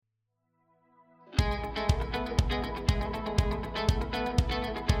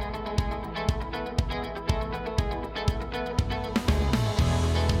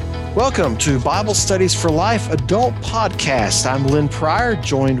Welcome to Bible Studies for Life Adult Podcast. I'm Lynn Pryor,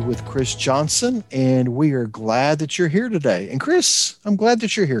 joined with Chris Johnson, and we are glad that you're here today. And Chris, I'm glad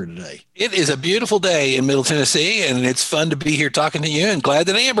that you're here today. It is a beautiful day in Middle Tennessee, and it's fun to be here talking to you, and glad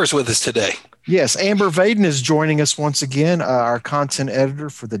that Amber's with us today. Yes, Amber Vaden is joining us once again, our content editor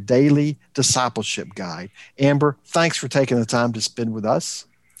for the Daily Discipleship Guide. Amber, thanks for taking the time to spend with us.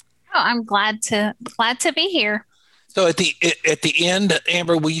 Oh, I'm glad to be here. So at the end,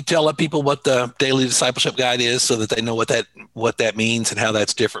 Amber, will you tell people what the Daily Discipleship Guide is so that they know what that means and how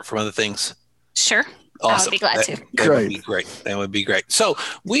that's different from other things? Sure. Awesome. I would be glad to. That would be great. That would be great. So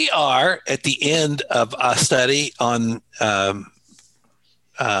we are at the end of a study on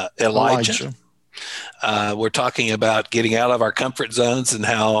Elijah. We're talking about getting out of our comfort zones and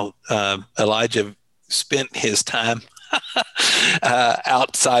how Elijah spent his time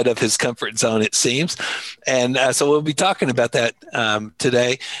outside of his comfort zone, it seems. And so we'll be talking about that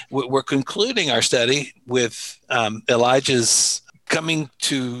today. We're concluding our study with Elijah's coming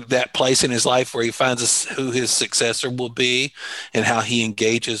to that place in his life where he finds us who his successor will be and how he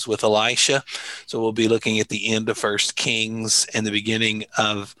engages with Elisha. So we'll be looking at the end of First Kings and the beginning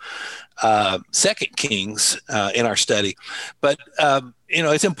of Second Kings in our study. But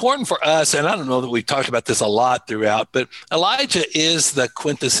it's important for us, and I don't know that we've talked about this a lot throughout, but Elijah is the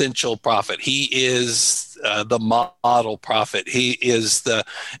quintessential prophet. He is the model prophet. He is the,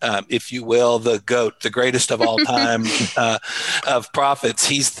 if you will, the GOAT, the greatest of all time of prophets.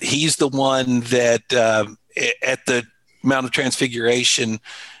 He's the one that at the Mount of Transfiguration,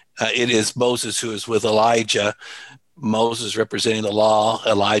 it is Moses who is with Elijah. Moses representing the law,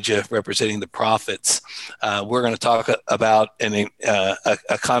 Elijah representing the prophets. We're going to talk about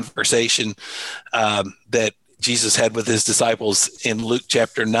a conversation that Jesus had with his disciples in Luke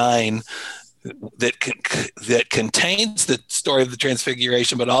chapter 9 that contains the story of the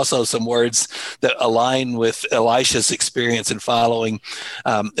Transfiguration, but also some words that align with Elisha's experience in following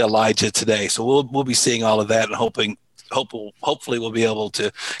Elijah today. So we'll be seeing all of that and hopefully we'll be able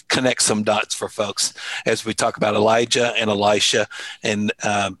to connect some dots for folks as we talk about Elijah and Elisha and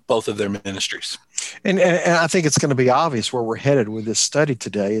both of their ministries. And I think it's going to be obvious where we're headed with this study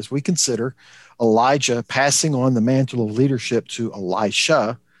today as we consider Elijah passing on the mantle of leadership to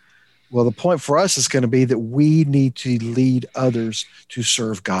Elisha. Well, the point for us is going to be that we need to lead others to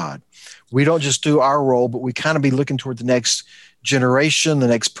serve God. We don't just do our role, but we kind of be looking toward the next generation, the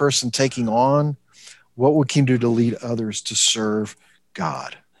next person taking on what we can do to lead others to serve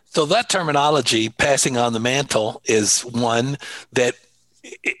God. So that terminology, passing on the mantle, is one that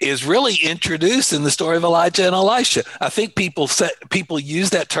is really introduced in the story of Elijah and Elisha. I think people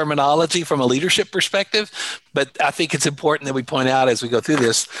use that terminology from a leadership perspective, but I think it's important that we point out as we go through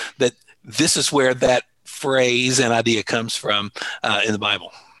this that this is where that phrase and idea comes from in the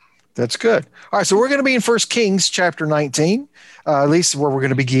Bible. That's good. All right, so we're going to be in 1 Kings chapter 19, at least where we're going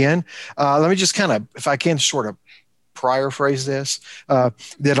to begin. Let me just kind of, if I can, sort of paraphrase this.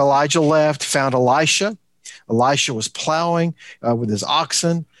 That Elijah left, found Elisha. Elisha was plowing with his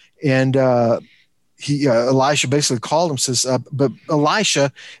oxen, and Elisha basically called him, says, but Elisha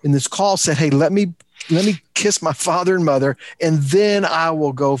in this call said, hey, let me kiss my father and mother, and then I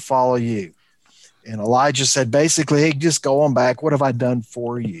will go follow you. And Elijah said, basically, hey, just go on back. What have I done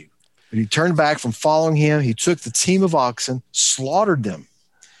for you? But he turned back from following him. He took the team of oxen, slaughtered them.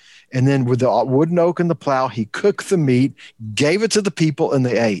 And then with the wooden oak and the plow, he cooked the meat, gave it to the people, and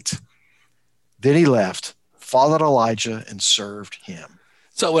they ate. Then he left, followed Elijah, and served him.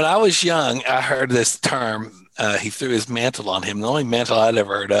 So when I was young, I heard this term, he threw his mantle on him. The only mantle I'd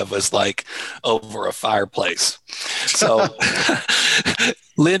ever heard of was like over a fireplace. So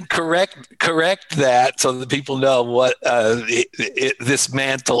Lynn, correct that so that people know what this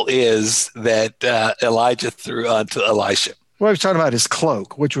mantle is that Elijah threw onto Elisha. Well, he was talking about his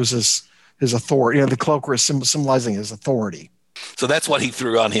cloak, which was his authority. The cloak was symbolizing his authority. So that's what he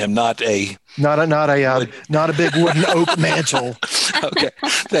threw on him, not a big wooden oak mantle. Okay,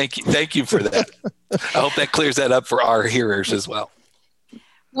 thank you for that. I hope that clears that up for our hearers as well.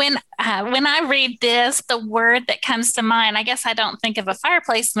 When I read this, the word that comes to mind, I guess I don't think of a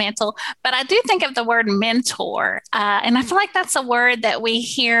fireplace mantle, but I do think of the word mentor. And I feel like that's a word that we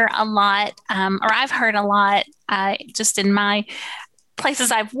hear a lot, or I've heard a lot just in my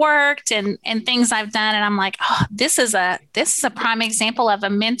places I've worked and things I've done. And I'm like, oh, this is a prime example of a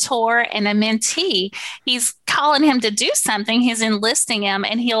mentor and a mentee. He's calling him to do something. He's enlisting him,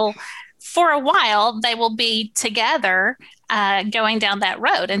 and for a while, they will be together going down that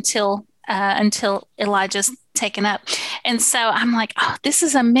road until Elijah's taken up. And so I'm like, oh, this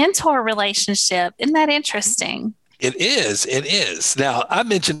is a mentor relationship. Isn't that interesting? It is. It is. Now, I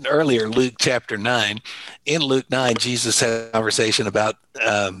mentioned earlier Luke chapter 9. In Luke 9, Jesus had a conversation about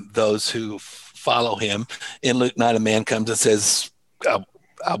those who follow him. In Luke 9, a man comes and says, I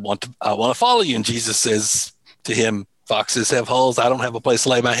want to follow you. And Jesus says to him, foxes have holes. I don't have a place to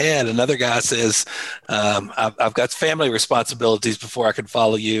lay my head. Another guy says, I've got family responsibilities before I can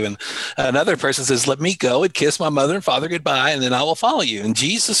follow you. And another person says, let me go and kiss my mother and father goodbye, and then I will follow you. And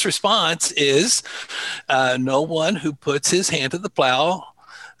Jesus' response is, no one who puts his hand to the plow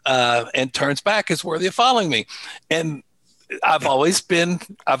and turns back is worthy of following me. And I've known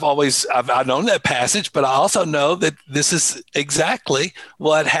that passage, but I also know that this is exactly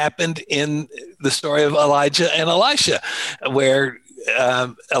what happened in the story of Elijah and Elisha, where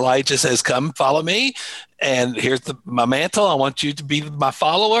Elijah says, come follow me. And here's my mantle. I want you to be my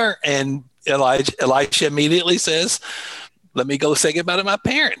follower. And Elisha immediately says, let me go say goodbye to my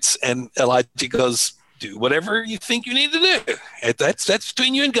parents. And Elijah goes, do whatever you think you need to do. That's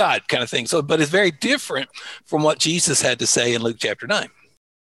between you and God, kind of thing. So, but it's very different from what Jesus had to say in Luke chapter 9.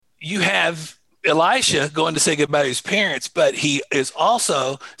 You have Elisha going to say goodbye to his parents, but he is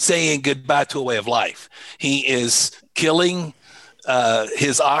also saying goodbye to a way of life. He is killing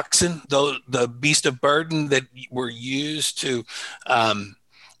his oxen, the beast of burden that were used to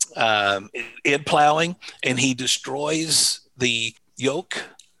in plowing, and he destroys the yoke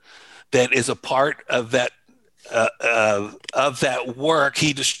that is a part of that work.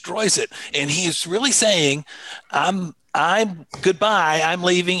 He destroys it, and he's really saying, "I'm goodbye. I'm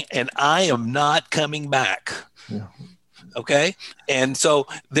leaving, and I am not coming back." Yeah. Okay, and so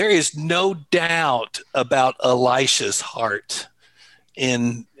there is no doubt about Elisha's heart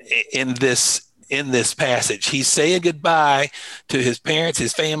in this passage. He's saying goodbye to his parents,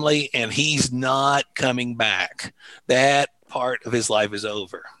 his family, and he's not coming back. That part of his life is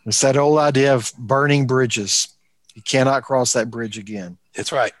over. It's that old idea of burning bridges. You cannot cross that bridge again.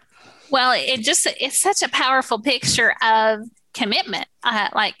 That's right. Well, it's such a powerful picture of commitment.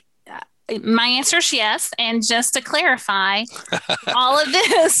 My answer is yes. And just to clarify, all of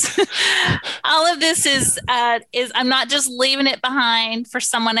this is I'm not just leaving it behind for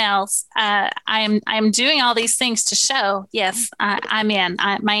someone else. I'm doing all these things to show, yes, I'm in.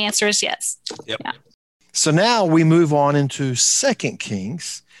 My answer is yes. Yep. Yeah. So now we move on into 2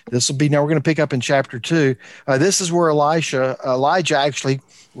 Kings. Now we're going to pick up in chapter 2. This is where Elijah actually,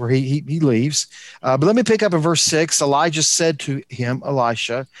 where he leaves. But let me pick up in verse 6. Elijah said to him,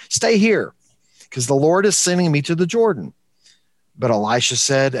 Elisha, stay here, because the Lord is sending me to the Jordan. But Elisha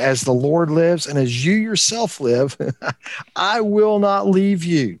said, as the Lord lives and as you yourself live, I will not leave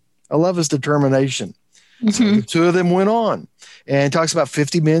you. I love his determination. Mm-hmm. So the two of them went on. And it talks about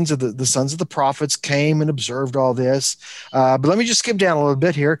 50 men of the sons of the prophets came and observed all this. But let me just skip down a little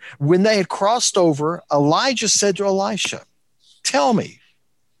bit here. When they had crossed over, Elijah said to Elisha, tell me,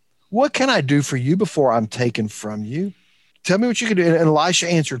 what can I do for you before I'm taken from you? Tell me what you can do. And Elisha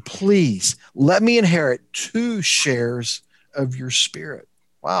answered, please, let me inherit 2 shares of your spirit.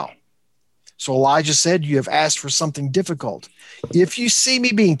 Wow. So Elijah said, you have asked for something difficult. If you see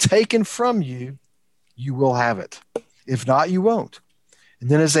me being taken from you, you will have it. If not, you won't. And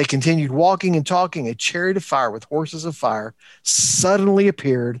then as they continued walking and talking, a chariot of fire with horses of fire suddenly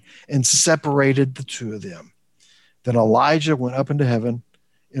appeared and separated the two of them. Then Elijah went up into heaven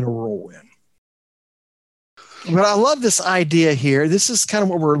in a whirlwind. But I love this idea here. This is kind of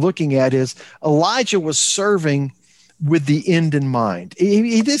what we're looking at is Elijah was serving with the end in mind.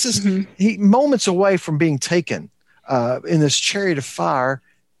 He moments away from being taken in this chariot of fire.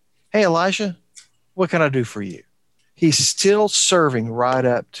 Hey, Elijah, what can I do for you? He's still serving right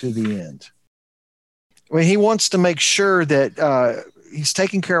up to the end. I mean, he wants to make sure that he's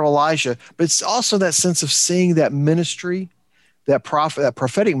taking care of Elijah, but it's also that sense of seeing that ministry, that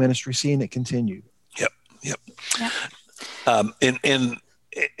prophetic ministry, seeing it continue. Yep. In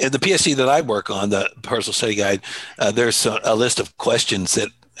the PSC that I work on, the Personal Study Guide, there's a list of questions that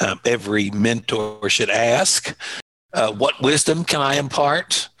every mentor should ask. What wisdom can I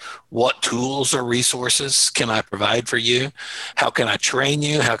impart? What tools or resources can I provide for you? How can I train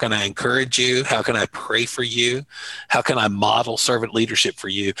you? How can I encourage you? How can I pray for you? How can I model servant leadership for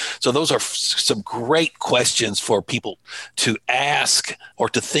you? So those are some great questions for people to ask or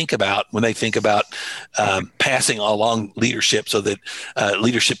to think about when they think about passing along leadership so that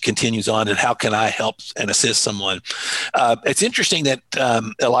leadership continues on, and how can I help and assist someone? It's interesting that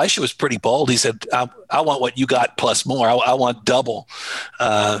Elisha was pretty bold. He said, I want what you got plus more. I want double.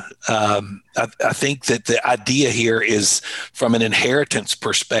 I think that the idea here is from an inheritance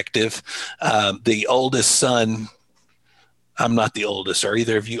perspective. The oldest son, I'm not the oldest. Are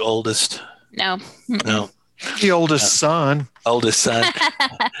either of you oldest? No. No. The oldest son. Oldest son.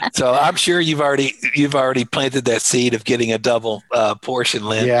 So I'm sure you've already planted that seed of getting a double portion,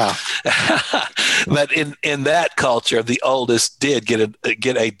 Lynn. Yeah. But in that culture, the oldest did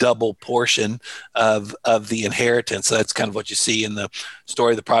get a double portion of the inheritance. So that's kind of what you see in the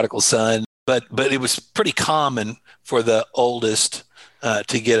story of the prodigal son. But it was pretty common for the oldest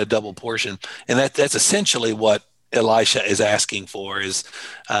to get a double portion, and that's essentially what Elisha is asking for: is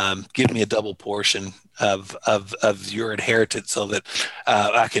give me a double portion of your inheritance, so that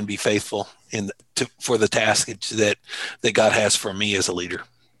I can be faithful for the task that God has for me as a leader.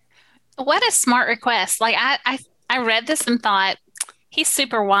 What a smart request! Like I read this and thought, he's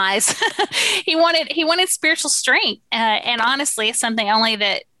super wise. He wanted spiritual strength, and honestly, something only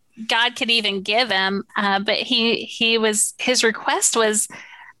that God could even give him. But his request was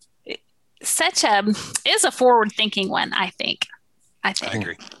is a forward thinking one, I think. I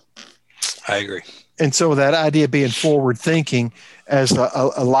agree. And so that idea being forward thinking, as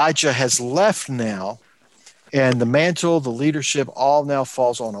Elijah has left now, and the mantle, the leadership all now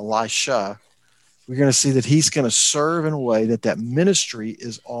falls on Elisha, we're going to see that he's going to serve in a way that ministry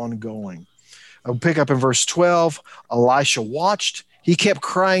is ongoing. I'll pick up in verse 12. Elisha watched. He kept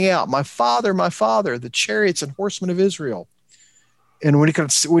crying out, my father, the chariots and horsemen of Israel. And when he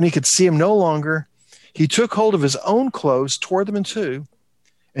could see him no longer, he took hold of his own clothes, tore them in two,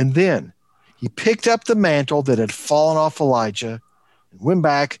 and then he picked up the mantle that had fallen off Elijah and went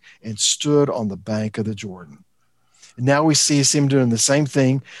back and stood on the bank of the Jordan. And now we see him doing the same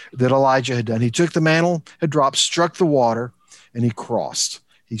thing that Elijah had done. He took the mantle, had dropped, struck the water, and he crossed.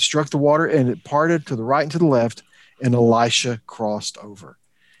 He struck the water, and it parted to the right and to the left, and Elisha crossed over.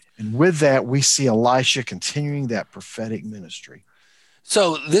 And with that, we see Elisha continuing that prophetic ministry.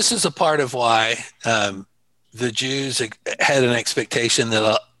 So this is a part of why the Jews had an expectation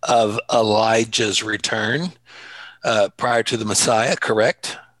of Elijah's return prior to the Messiah,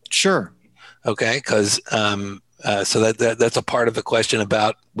 correct? Sure. Okay, because so that's a part of the question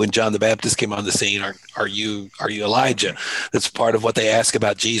about when John the Baptist came on the scene. Are you Elijah? That's part of what they ask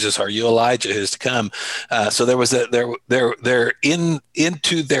about Jesus. Are you Elijah who's to come? So there was they're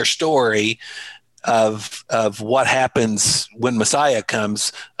into their story of what happens when Messiah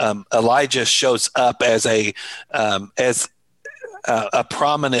comes. Elijah shows up as a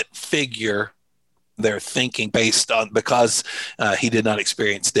prominent figure. They're thinking because he did not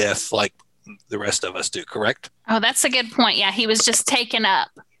experience death like the rest of us do. Correct? Oh, that's a good point. Yeah, he was just taken up.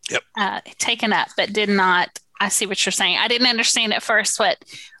 Yep. Taken up, but did not. I see what you're saying. I didn't understand at first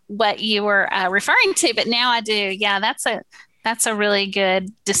what you were referring to, but now I do. Yeah, that's a really good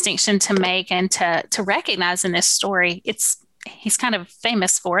distinction to make and to recognize in this story. He's kind of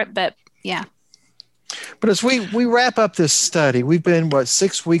famous for it, but yeah. But as we wrap up this study, we've been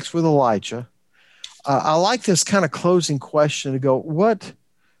 6 weeks with Elijah. I like this kind of closing question to go, what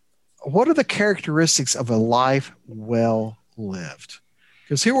are the characteristics of a life well lived?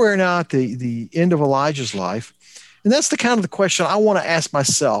 Because here we're now at the end of Elijah's life, and that's the kind of the question I want to ask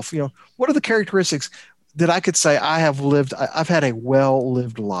myself. What are the characteristics that I could say I've had a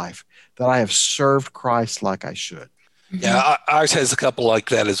well-lived life, that I have served Christ like I should? Yeah, ours has a couple like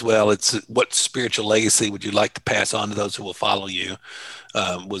that as well. It's what spiritual legacy would you like to pass on to those who will follow you,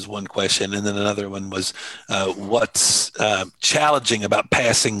 was one question. And then another one was what's challenging about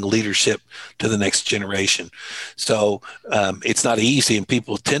passing leadership to the next generation. So it's not easy, and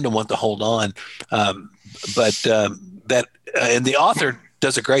people tend to want to hold on. But and the author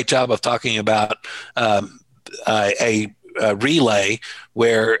does a great job of talking about a relay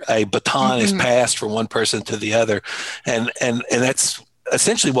where a baton is passed from one person to the other, and that's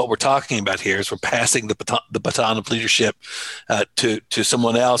essentially what we're talking about here. Is we're passing the baton of leadership to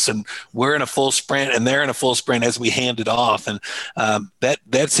someone else, and we're in a full sprint, and they're in a full sprint as we hand it off, and that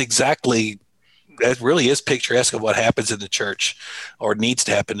really is picturesque of what happens in the church, or needs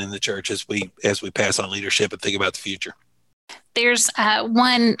to happen in the church as we pass on leadership and think about the future. There's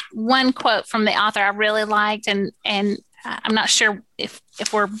one quote from the author I really liked, and I'm not sure if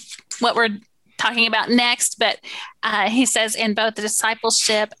we're what we're talking about next, but he says, in both the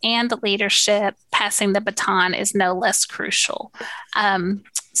discipleship and the leadership, passing the baton is no less crucial.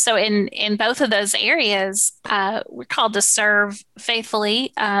 So in both of those areas, we're called to serve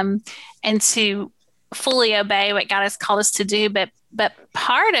faithfully and to fully obey what God has called us to do. But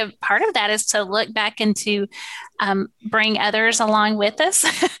part of that is to look back and to bring others along with us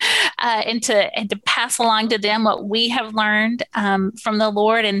and to pass along to them what we have learned from the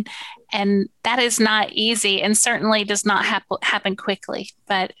Lord. And that is not easy, and certainly does not happen quickly,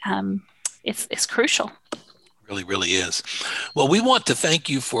 but it's crucial. Really, really is. Well, we want to thank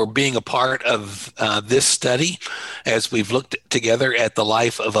you for being a part of this study as we've looked together at the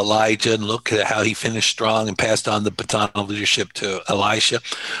life of Elijah and look at how he finished strong and passed on the baton of leadership to Elisha.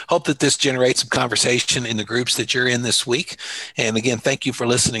 Hope that this generates some conversation in the groups that you're in this week. And again, thank you for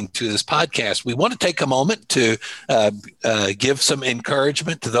listening to this podcast. We want to take a moment to give some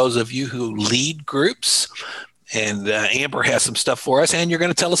encouragement to those of you who lead groups. And Amber has some stuff for us, and you're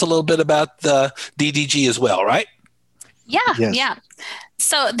going to tell us a little bit about the DDG as well, right? Yeah, yes. Yeah.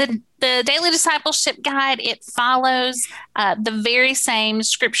 So the Daily Discipleship Guide, it follows the very same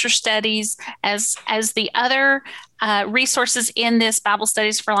scripture studies as the other resources in this Bible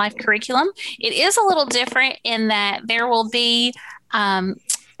Studies for Life curriculum. It is a little different in that there will be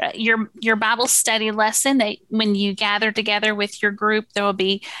your Bible study lesson that when you gather together with your group, there will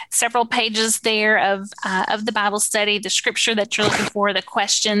be several pages there of the Bible study, the scripture that you're looking for, the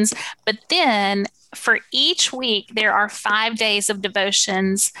questions. But then for each week, there are 5 days of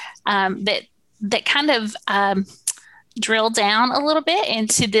devotions that kind of drill down a little bit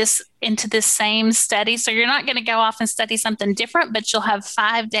into this same study. So you're not going to go off and study something different, but you'll have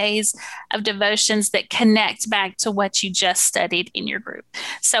 5 days of devotions that connect back to what you just studied in your group.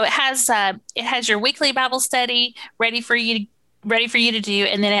 So it has your weekly Bible study ready for you to do,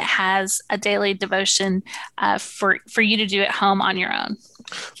 and then it has a daily devotion for you to do at home on your own.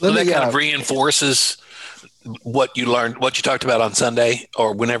 So that kind of reinforces what you learned, what you talked about on Sunday,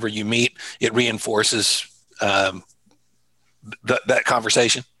 or whenever you meet. It reinforces that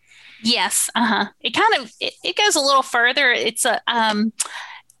conversation. Yes. It kind of it goes a little further. It's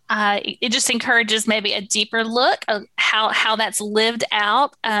it just encourages maybe a deeper look of how that's lived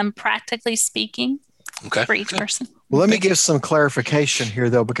out, practically speaking, for each person. Well, let me give some clarification here,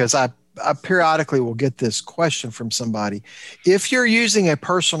 though, because I periodically will get this question from somebody. If you're using a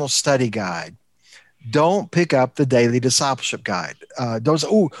personal study guide, don't pick up the Daily Discipleship Guide.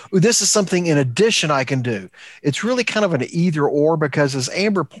 This is something in addition I can do. It's really kind of an either or, because as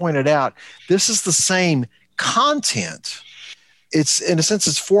Amber pointed out, this is the same content. It's, in a sense,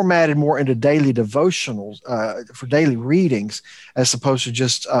 it's formatted more into daily devotionals for daily readings, as opposed to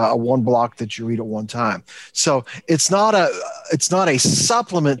just a one block that you read at one time. So it's not a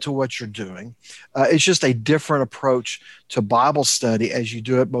supplement to what you're doing. It's just a different approach to Bible study as you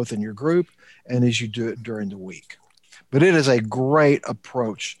do it both in your group and as you do it during the week. But it is a great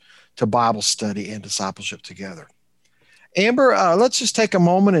approach to Bible study and discipleship together. Amber, let's just take a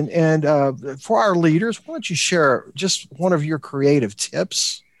moment and for our leaders, why don't you share just one of your creative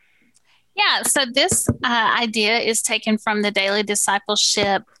tips? Yeah, so this idea is taken from the Daily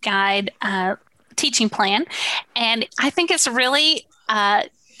Discipleship Guide teaching plan. And I think it's really an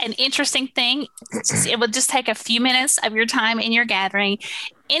interesting thing. It will just take a few minutes of your time in your gathering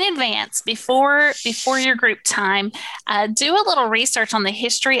in advance before your group time. Do a little research on the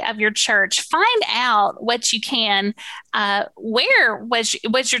history of your church. Find out what you can. Where was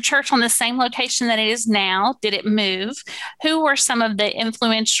your church on the same location that it is now? Did it move? Who were some of the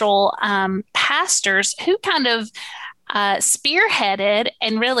influential pastors who kind of spearheaded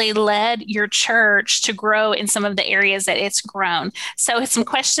and really led your church to grow in some of the areas that it's grown? So it's some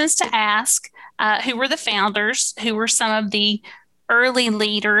questions to ask. Who were the founders? Who were some of the early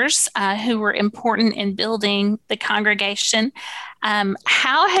leaders who were important in building the congregation?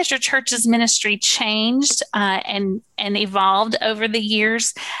 How has your church's ministry changed and evolved over the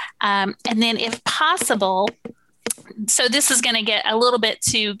years? And then if possible, so this is going to get a little bit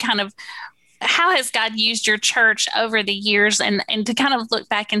to kind of how has God used your church over the years, and to kind of look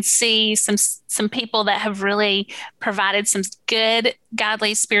back and see some people that have really provided some good,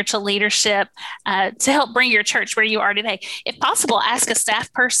 godly, spiritual leadership to help bring your church where you are today. If possible, ask a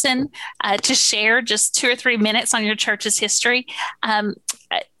staff person to share just 2 or 3 minutes on your church's history. I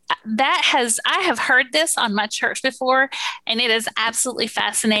have heard this on my church before, and it is absolutely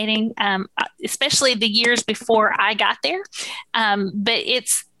fascinating, especially the years before I got there. But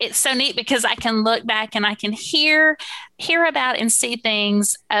it's so neat because I can look back and I can hear about and see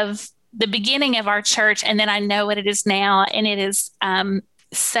things of the beginning of our church, and then I know what it is now, and it is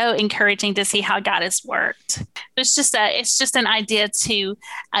so encouraging to see how God has worked. It's just an idea to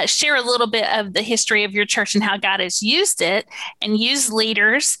share a little bit of the history of your church and how God has used it, and use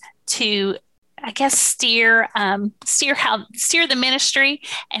leaders to, I guess, steer the ministry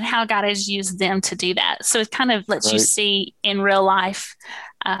and how God has used them to do that. So it kind of lets you see in real life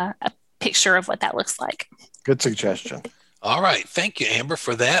a picture of what that looks like. Good suggestion. All right. Thank you, Amber,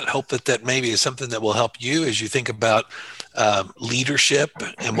 for that. Hope that maybe is something that will help you as you think about leadership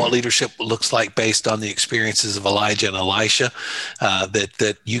and what leadership looks like based on the experiences of Elijah and Elisha,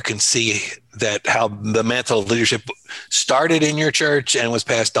 that you can see that how the mantle of leadership started in your church and was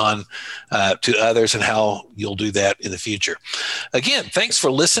passed on to others, and how you'll do that in the future. Again, thanks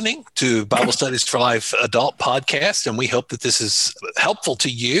for listening to Bible Studies for Life Adult Podcast, and we hope that this is helpful to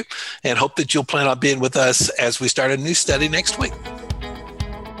you, and hope that you'll plan on being with us as we start a new study next week.